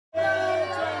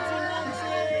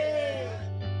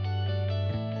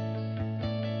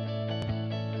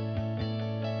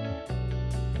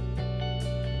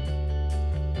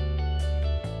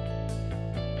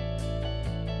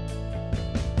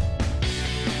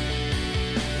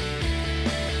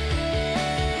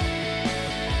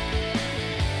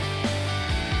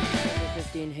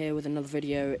with another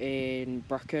video in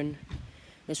Brecon.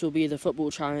 This will be the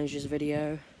football challenges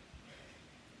video.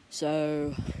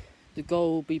 So the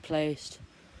goal will be placed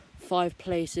 5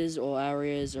 places or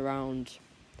areas around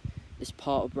this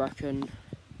part of Brecon.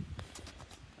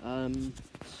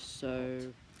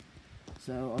 So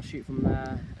I'll shoot from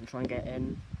there and try and get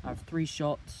in. I have 3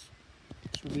 shots.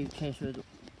 This will be the case with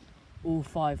all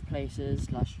 5 places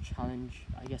 / challenge.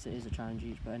 I guess it is a challenge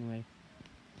each, but anyway,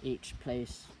 each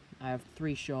place I have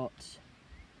 3 shots,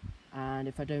 and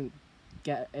if I don't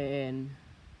get it in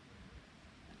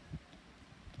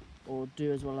or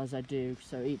do as well as I do,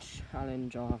 so each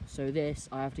challenge so this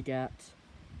I have to get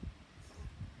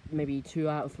maybe 2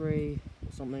 out of 3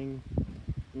 or something,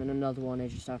 and then another one I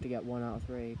just have to get 1 out of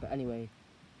 3. But anyway,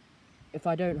 if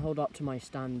I don't hold up to my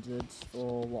standards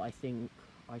or what I think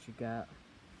I should get,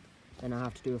 then I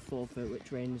have to do a forfeit,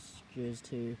 which ranges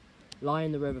to lie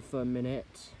in the river for a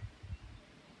minute,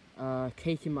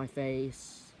 cake in my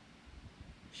face,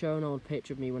 show an old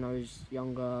picture of me when I was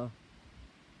younger,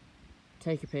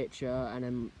 take a picture, and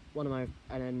then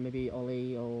maybe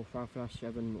Ollie or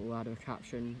Flash7 will add a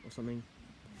caption or something.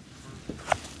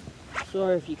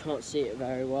 Sorry if you can't see it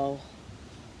very well.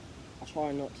 I'll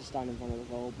try not to stand in front of the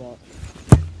goal, but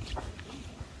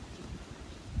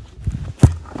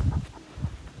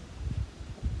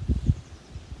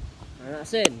and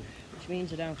that's in, which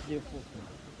means I don't have to do a forfeit.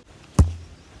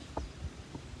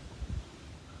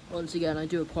 Once again, I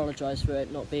do apologise for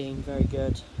it not being very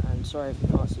good, and sorry if you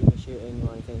can't see me shooting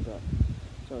or anything, but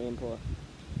it's not really important.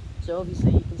 So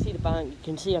obviously you can see the bank, you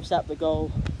can see I've set up the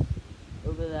goal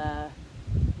over there.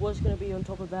 Was going to be on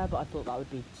top of there, but I thought that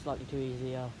would be slightly too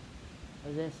easy. As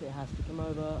this, it has to come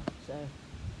over, so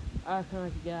I reckon I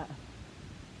could get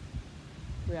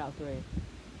 3 out of 3.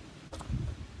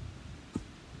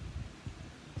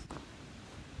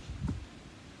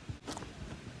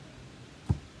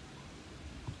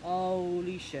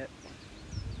 Holy shit.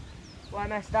 Well, I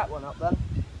messed that one up then.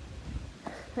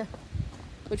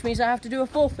 Which means I have to do a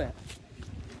forfeit.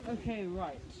 Okay,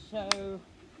 right, so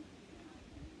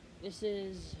this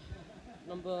is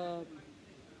number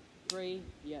 3.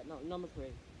 Yeah, no, number 3.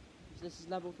 So this is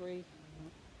level 3.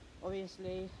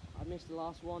 Obviously, I missed the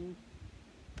last one,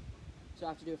 so I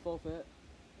have to do a forfeit.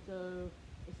 So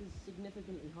this is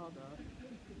significantly harder,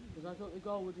 because I thought the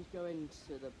goal would just go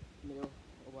into the middle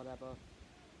or whatever.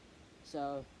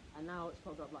 So, and now it's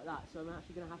popped up like that, so I'm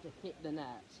actually going to have to hit the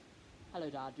net.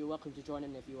 Hello Dad, you're welcome to join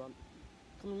in if you want.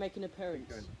 Come and make an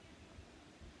appearance.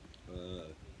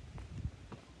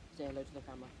 Say hello to the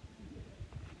camera.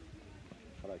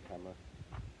 Hello camera.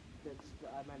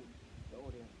 I meant the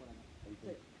audience, whatever. So,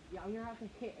 yeah, I'm going to have to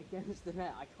hit against the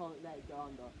net. I can't let it go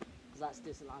under, because that's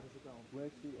disallowed as a goal.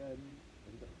 Where's the, have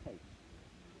you got the cake?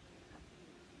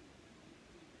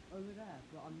 Over there,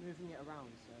 but I'm moving it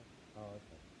around, so. Oh,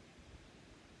 okay.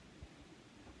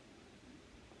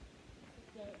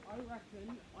 So I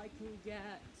reckon I can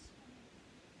get,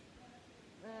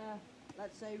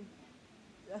 let's say,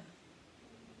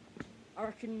 I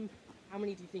reckon, how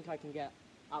many do you think I can get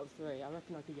out of 3? I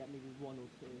reckon I could get maybe 1 or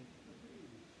 2.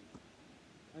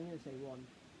 I'm going to say 1,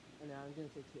 and then I'm going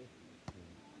to say 2.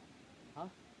 Huh?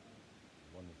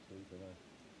 1 or 2, don't know.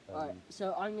 Alright,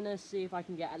 so I'm going to see if I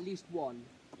can get at least 1.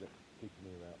 Look, keeping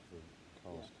me out for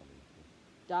cars coming.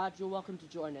 Dad, you're welcome to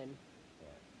join in.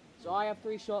 So I have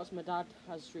 3 shots, my dad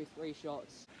has 3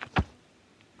 shots.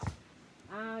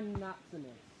 And that's a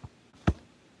miss.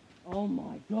 Oh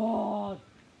my god!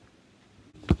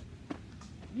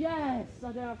 Yes!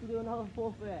 I don't have to do another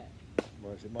forfeit.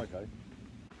 Well, is it my go?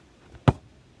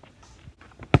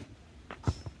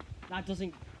 That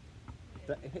doesn't...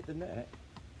 That hit the net?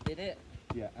 Did it?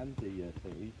 Yeah, and the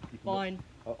thingy. Fine.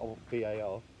 Oh,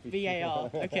 VAR.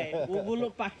 VAR. Okay, we'll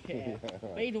look back at it. Yeah, right.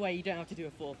 But either way, you don't have to do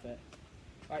a forfeit.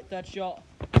 Right, 3rd shot.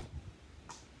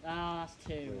 Ah, that's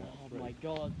 2. Oh my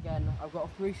god. Again, I've got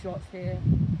 3 shots here.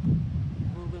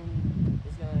 Ruben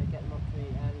is going to get them up to me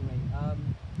anyway.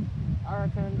 I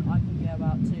reckon I can get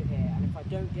about 2 here, and if I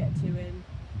don't get 2 in,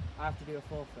 I have to do a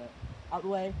forfeit. Out the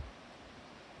way.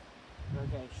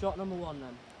 Okay, shot number 1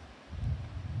 then.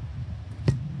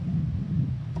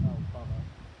 Oh, bother.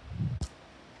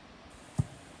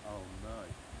 Oh no.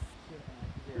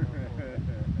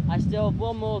 I still have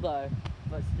 1 more though,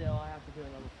 but still I have to do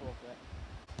another forfeit.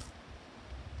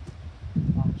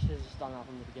 Oh, I should have just done that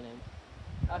from the beginning.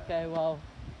 Okay, well,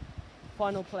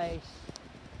 final place.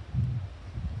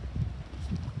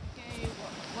 Okay,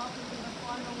 welcome to the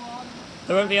final one.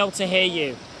 They won't be able to hear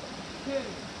you. 2.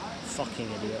 Fucking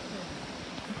idiot.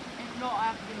 If not, I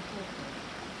have to do a forfeit.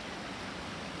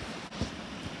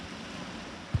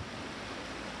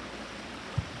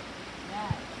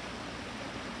 Yeah.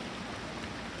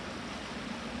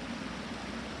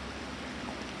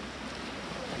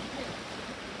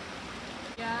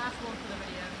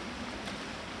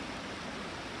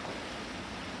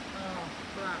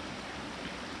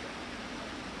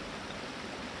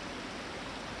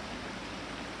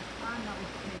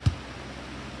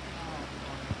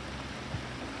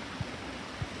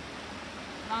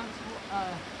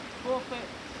 chance. Forfeit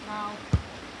now.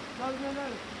 No, no, no.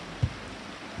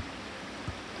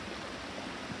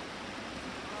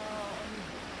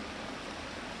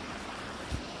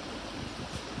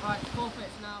 Right,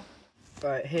 forfeits now.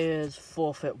 Right, here's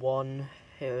forfeit 1.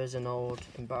 Here is an old,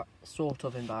 sort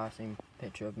of embarrassing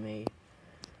picture of me.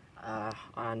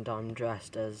 And I'm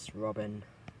dressed as Robin.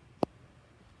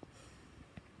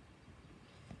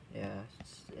 Yeah,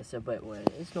 it's a bit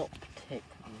weird. It's not particularly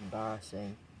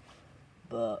embarrassing,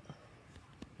 but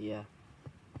yeah.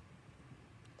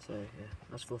 So yeah,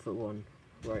 that's forfeit 1.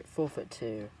 Right, forfeit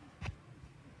 2,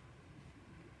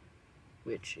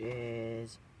 which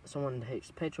is someone takes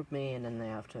a picture of me and then they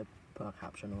have to put a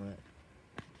caption on it.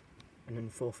 And then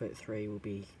forfeit 3 will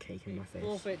be cake in my face.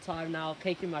 Forfeit time now,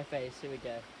 cake in my face. Here we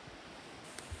go.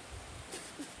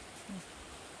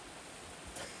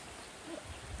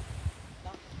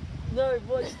 No,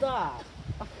 what's that?